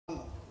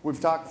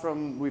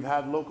we've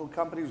had local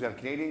companies, we've had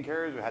Canadian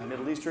carriers, we've had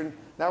Middle Eastern.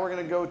 Now we're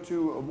going to go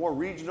to more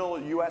regional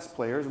U.S.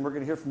 players, and we're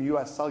going to hear from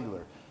U.S.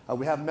 Cellular.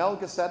 We have Mel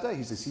Gaceta.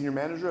 He's the Senior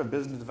Manager of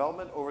Business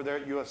Development over there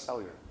at U.S.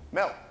 Cellular.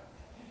 Mel. All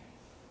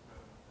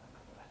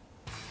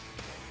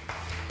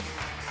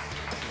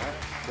right.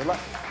 Good luck.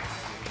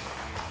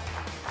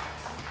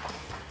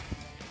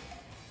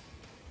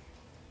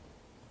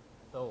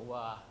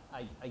 So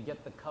I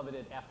get the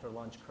coveted after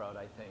lunch crowd,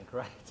 I think,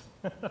 right?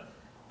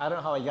 I don't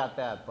know how I got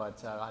that,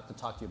 but I'll have to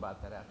talk to you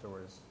about that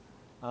afterwards.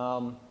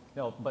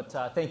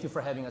 Thank you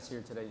for having us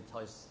here today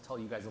to tell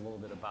you guys a little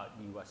bit about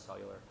U.S.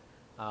 Cellular.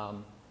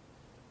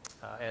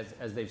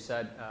 As they've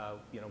said,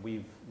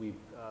 we've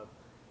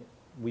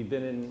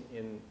been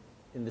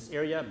in this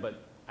area,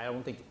 but I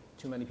don't think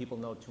too many people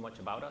know too much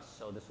about us.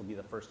 So this will be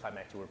the first time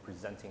actually we're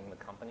presenting the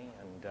company,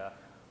 and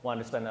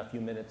wanted to spend a few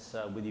minutes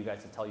with you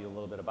guys to tell you a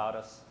little bit about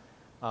us.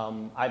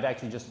 I've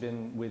actually just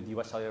been with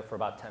U.S. Cellular for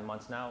about 10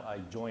 months now. I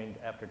joined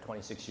after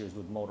 26 years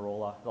with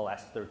Motorola, the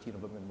last 13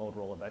 of them in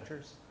Motorola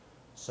Ventures.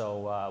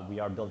 So we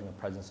are building a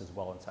presence as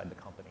well inside the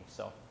company.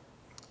 So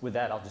with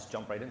that, I'll just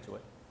jump right into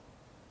it.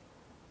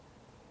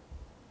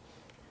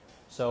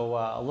 So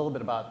a little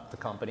bit about the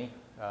company.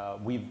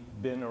 We've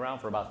been around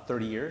for about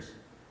 30 years.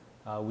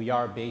 We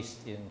are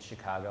based in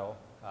Chicago,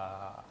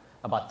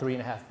 about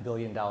 $3.5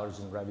 billion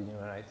in revenue,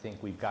 and I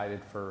think we've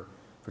guided for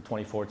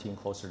 2014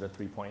 closer to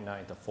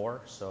 3.9 to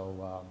 4.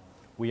 So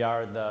we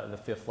are the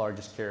fifth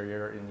largest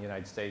carrier in the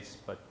United States,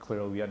 but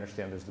clearly we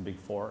understand there's the big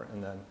four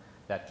and then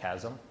that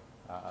chasm.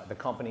 The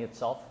company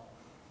itself,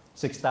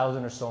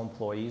 6,000 or so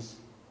employees,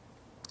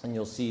 and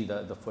you'll see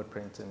the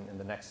footprint in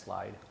the next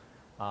slide.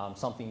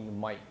 Something you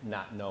might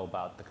not know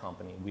about the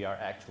company. We are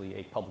actually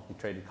a publicly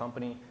traded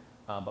company,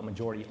 but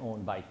majority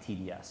owned by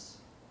TDS.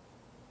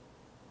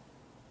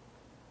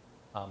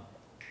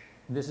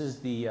 This is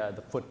the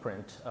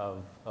footprint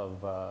of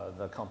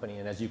the company,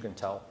 and as you can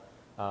tell,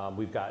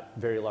 we've got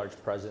very large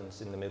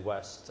presence in the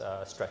Midwest,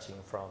 stretching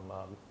from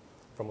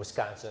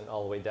Wisconsin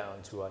all the way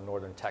down to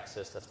northern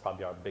Texas. That's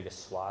probably our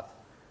biggest swath.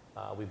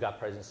 We've got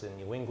presence in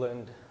New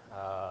England,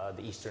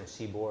 the eastern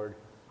seaboard,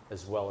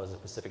 as well as the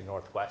Pacific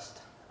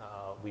Northwest.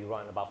 We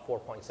run about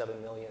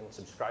 4.7 million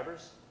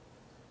subscribers.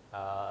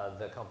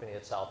 The company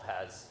itself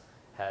has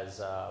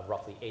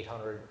roughly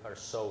 800 or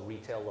so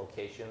retail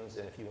locations,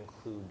 and if you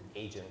include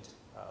agent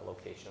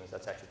locations,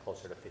 that's actually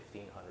closer to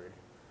 1,500.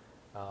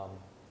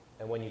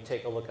 And when you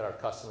take a look at our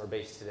customer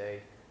base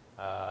today,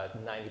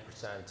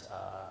 90%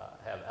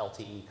 have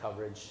LTE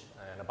coverage,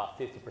 and about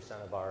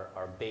 50% of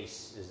our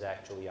base is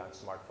actually on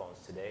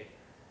smartphones today.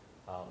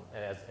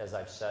 And as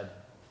I've said,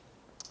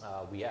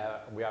 we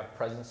have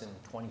presence in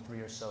 23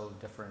 or so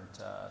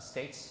different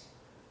states,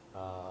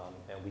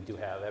 and we do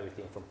have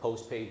everything from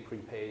postpaid,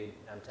 prepaid,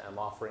 M2M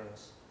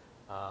offerings.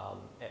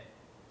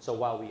 So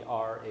while we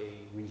are a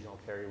regional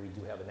carrier, we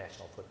do have a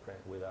national footprint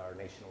with our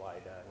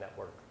nationwide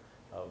network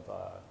of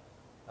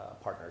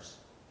partners.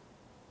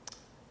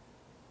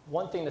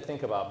 One thing to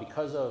think about,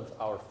 because of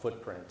our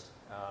footprint,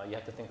 you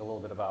have to think a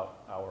little bit about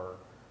our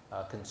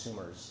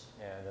consumers,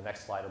 and the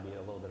next slide will be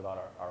a little bit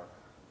about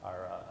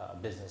our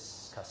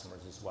business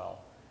customers as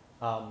well.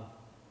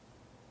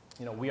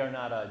 We are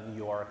not a New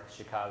York,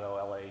 Chicago,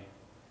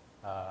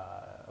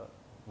 LA,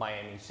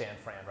 Miami, San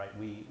Fran, right?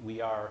 We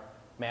are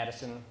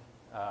Madison,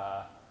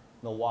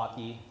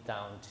 Milwaukee,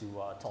 down to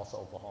Tulsa,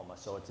 Oklahoma.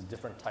 So it's a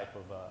different type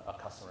of a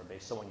customer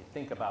base. So when you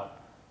think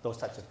about those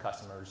types of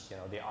customers,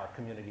 they are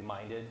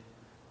community-minded,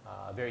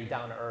 very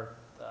down-to-earth,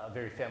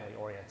 very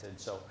family-oriented.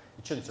 So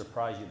it shouldn't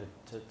surprise you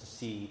to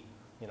see,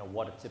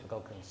 what a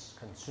typical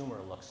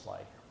consumer looks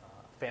like.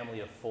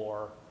 Family of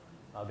four,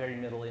 very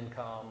middle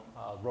income,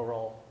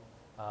 rural,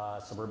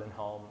 suburban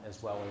home,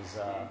 as well as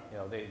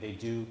they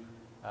do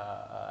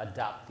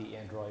adopt the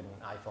Android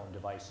and iPhone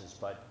devices,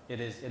 but it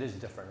is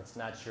different. It's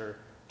not your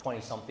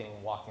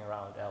 20-something walking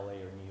around LA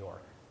or New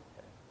York.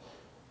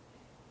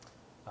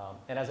 Okay.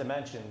 And as I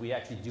mentioned, we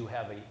actually do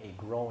have a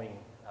growing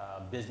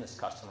business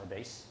customer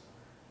base.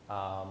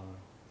 And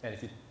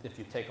if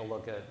you take a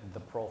look at the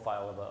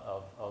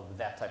profile of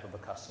that type of a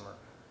customer,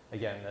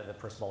 again, the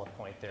first bullet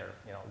point there,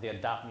 they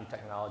adopt new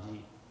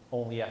technology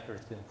only after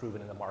it's been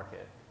proven in the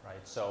market,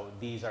 right? So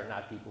these are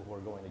not people who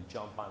are going to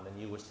jump on the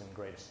newest and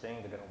greatest thing.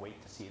 They're going to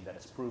wait to see that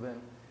it's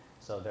proven.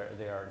 So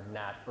they are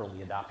not early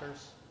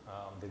adopters.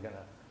 They're going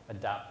to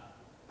adopt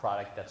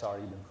product that's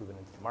already been proven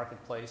into the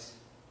marketplace.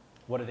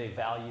 What do they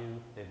value?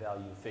 They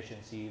value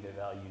efficiency. They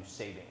value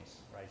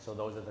savings, right? So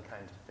those are the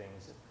kinds of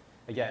things that,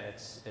 again,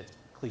 it's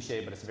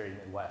cliche, but it's very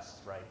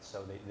Midwest, right?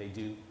 So they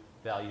do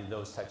value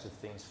those types of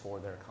things for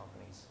their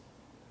companies.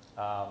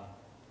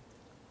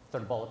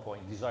 Third bullet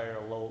point, desire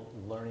a low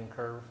learning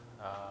curve.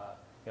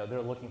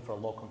 They're looking for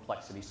low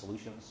complexity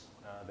solutions.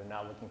 They're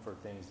not looking for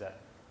things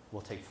that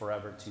will take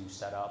forever to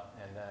set up,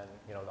 and then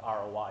the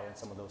ROI on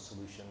some of those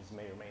solutions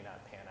may or may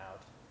not pan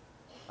out.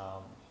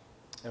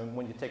 And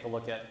when you take a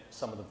look at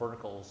some of the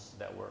verticals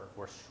that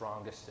we're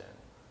strongest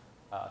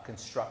in,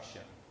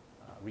 construction,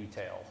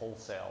 retail,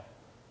 wholesale,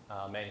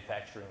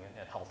 manufacturing,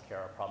 and healthcare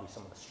are probably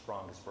some of the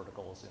strongest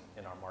verticals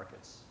in our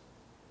markets.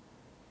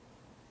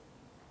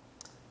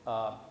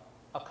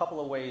 A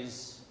couple of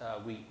ways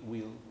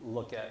we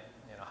look at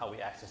how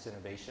we access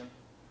innovation.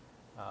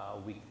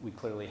 We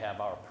clearly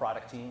have our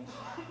product teams.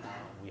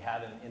 We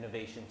have an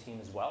innovation team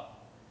as well.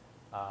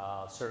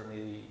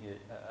 Certainly,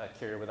 a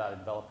carrier without a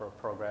developer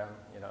program,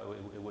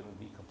 it wouldn't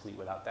be complete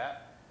without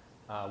that.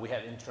 We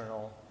have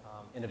internal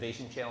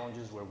innovation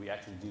challenges where we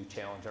actually do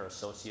challenge our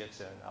associates,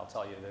 and I'll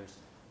tell you,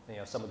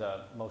 there's some of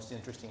the most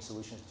interesting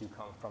solutions do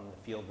come from the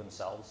field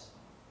themselves.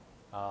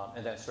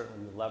 And then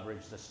certainly we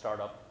leverage the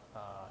startup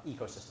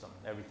ecosystem,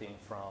 everything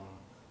from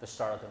the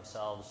startup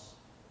themselves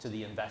to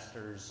the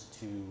investors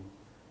to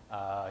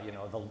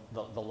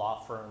the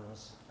law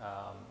firms,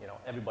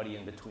 everybody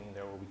in between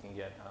there where we can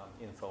get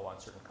info on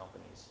certain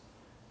companies.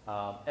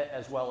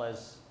 As well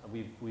as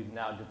we've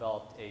now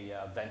developed a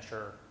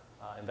venture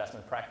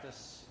investment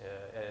practice.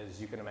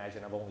 As you can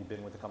imagine, I've only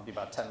been with the company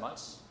about 10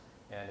 months,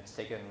 and it's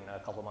taken a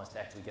couple of months to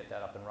actually get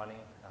that up and running,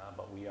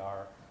 but we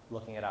are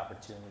looking at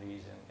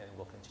opportunities and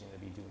will continue to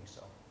be doing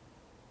so.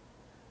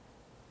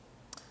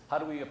 How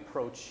do we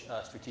approach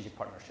strategic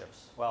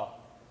partnerships? Well,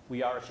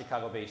 we are a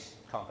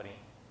Chicago-based company,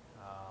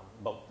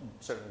 but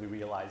certainly we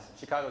realize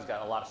Chicago's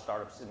got a lot of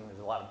startups and there's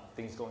a lot of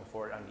things going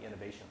forward on the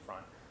innovation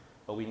front.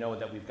 But we know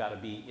that we've got to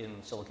be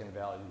in Silicon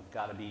Valley, we've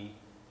got to be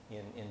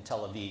in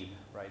Tel Aviv,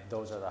 right?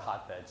 Those are the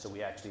hotbeds. So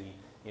we actually,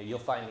 you'll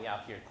find me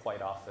out here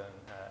quite often,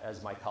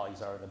 as my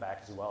colleagues are in the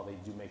back as well. They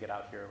do make it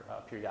out here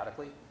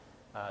periodically,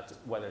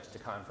 whether it's to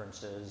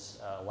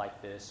conferences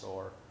like this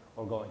or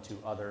going to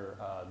other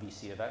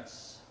VC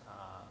events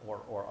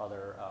or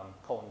other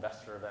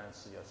co-investor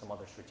events, some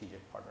other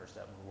strategic partners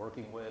that we're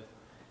working with,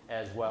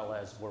 as well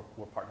as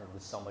we're partnered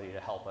with somebody to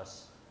help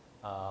us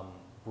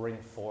bring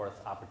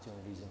forth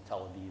opportunities in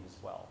Tel Aviv as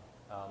well.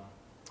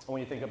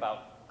 When you think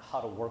about how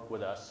to work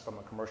with us from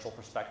a commercial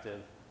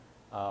perspective,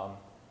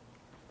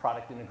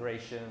 product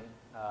integration,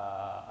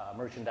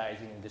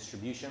 merchandising, and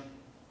distribution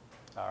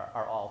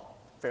are all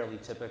fairly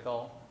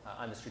typical.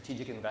 On the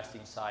strategic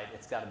investing side,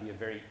 it's got to be a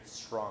very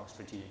strong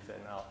strategic fit,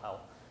 and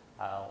I'll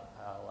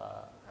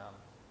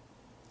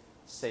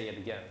say it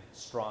again,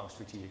 strong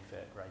strategic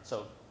fit, right?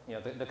 So,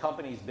 the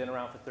company's been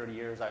around for 30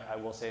 years. I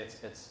will say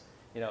it is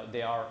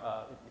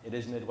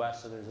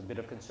Midwest, so there's a bit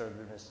of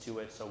conservativeness to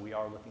it. So we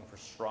are looking for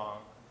strong,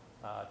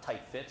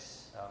 tight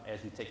fits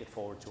as we take it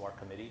forward to our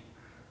committee.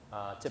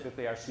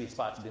 Typically, our sweet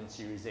spot's been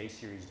Series A,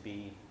 Series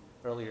B.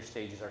 Earlier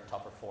stages are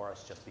tougher for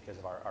us just because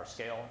of our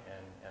scale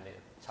and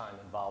the time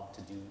involved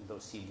to do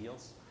those seed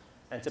deals.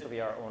 And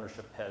typically, our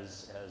ownership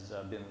has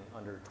been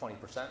under 20%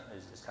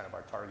 is kind of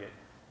our target.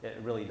 It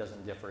really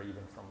doesn't differ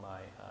even from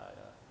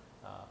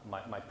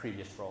my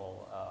previous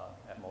role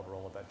at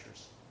Motorola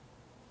Ventures.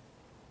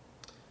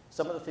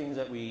 Some of the things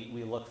that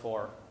we look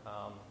for,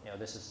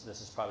 this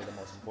is probably the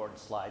most important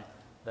slide,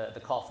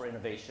 the call for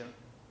innovation.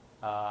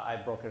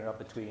 I've broken it up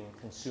between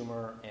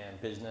consumer and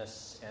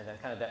business, and then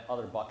kind of that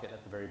other bucket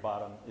at the very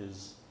bottom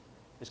is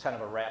kind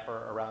of a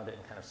wrapper around it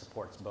and kind of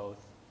supports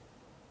both.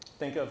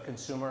 Think of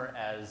consumer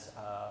as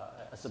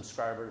a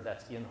subscriber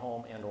that's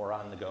in-home and or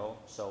on the go.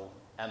 So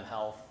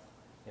mHealth,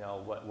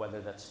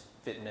 whether that's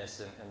fitness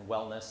and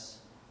wellness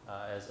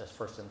as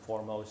first and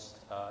foremost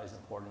is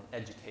important.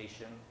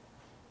 Education,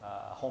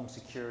 home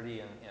security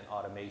and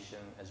automation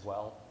as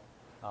well.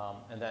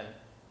 And then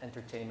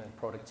entertainment,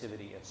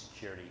 productivity, and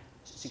security.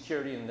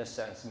 Security in this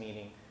sense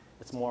meaning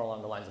it's more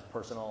along the lines of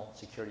personal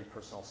security,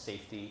 personal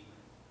safety,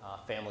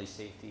 family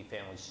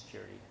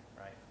security,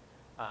 right?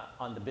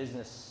 On the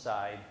business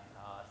side,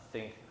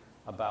 think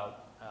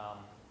about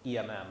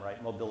EMM,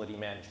 right? Mobility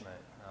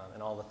management,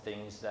 and all the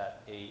things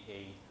that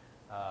a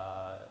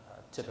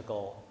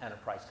typical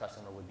enterprise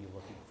customer would be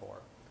looking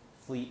for.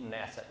 Fleet and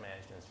asset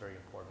management is very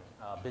important.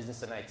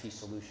 Business and IT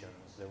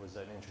solutions. There was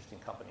an interesting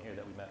company here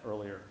that we met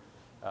earlier,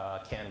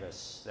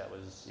 Canvas, that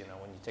was,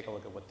 when you take a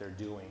look at what they're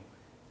doing,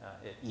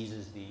 it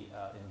eases the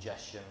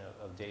ingestion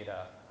of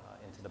data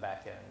into the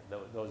back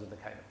end. Those are the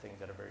kind of things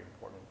that are very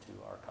important to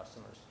our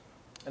customers.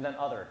 And then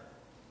other,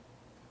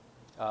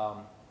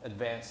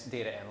 advanced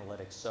data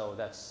analytics. So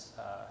that's,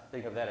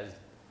 think of that as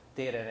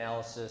data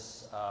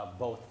analysis,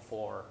 both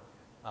for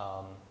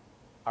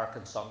our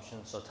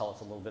consumption. So tell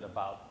us a little bit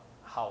about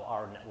how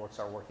our networks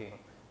are working,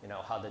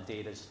 how the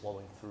data is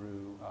flowing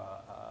through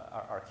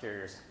our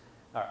carriers,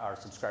 our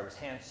subscribers'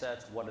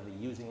 handsets, what are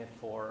they using it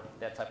for,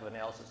 that type of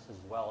analysis, as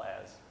well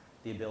as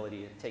the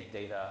ability to take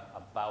data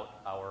about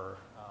our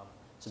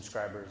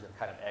subscribers and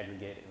kind of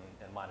aggregate it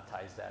and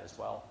monetize that as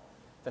well.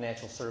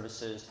 Financial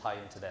services tie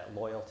into that.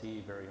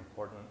 Loyalty, very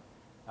important.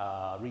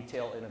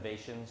 Retail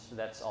innovations,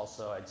 that's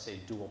also, I'd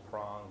say,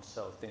 dual-pronged.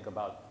 So think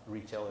about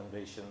retail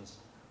innovations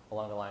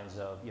along the lines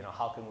of,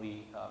 how can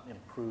we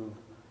improve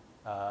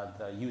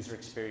the user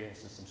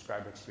experience and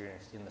subscriber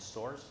experience in the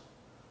stores,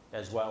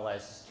 as well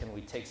as can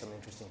we take some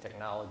interesting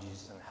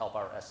technologies and help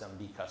our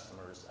SMB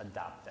customers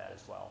adopt that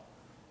as well.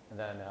 And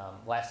then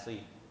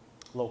lastly,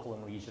 local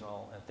and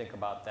regional, and think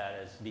about that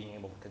as being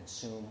able to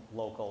consume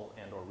local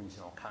and or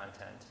regional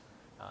content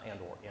and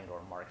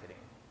or marketing.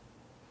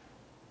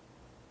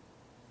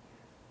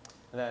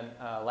 And then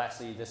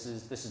lastly, this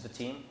is the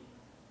team.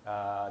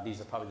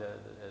 These are probably,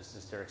 as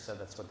Derek said,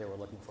 that's what they were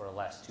looking for, the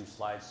last 2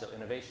 slides. So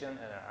innovation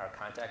and our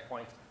contact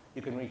point.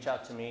 You can reach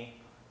out to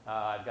me.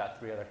 I've got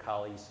 3 other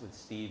colleagues with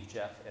Steve,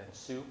 Jeff, and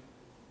Sue.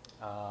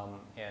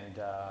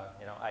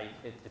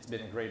 It's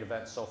been a great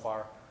event so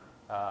far.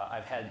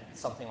 I've had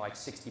something like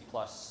 60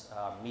 plus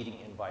meeting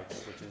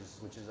invites,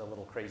 which is a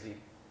little crazy.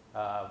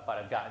 But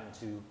I've gotten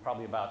to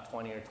probably about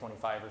 20 or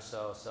 25 or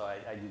so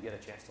I do get a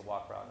chance to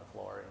walk around the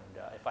floor.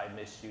 And if I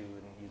miss you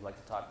and you'd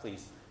like to talk,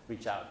 please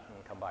reach out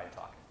and come by and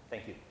talk.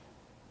 Thank you.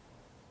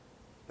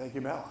 Thank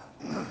you, Mel.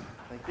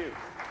 Thank you.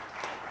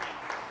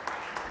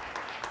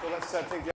 So let's take the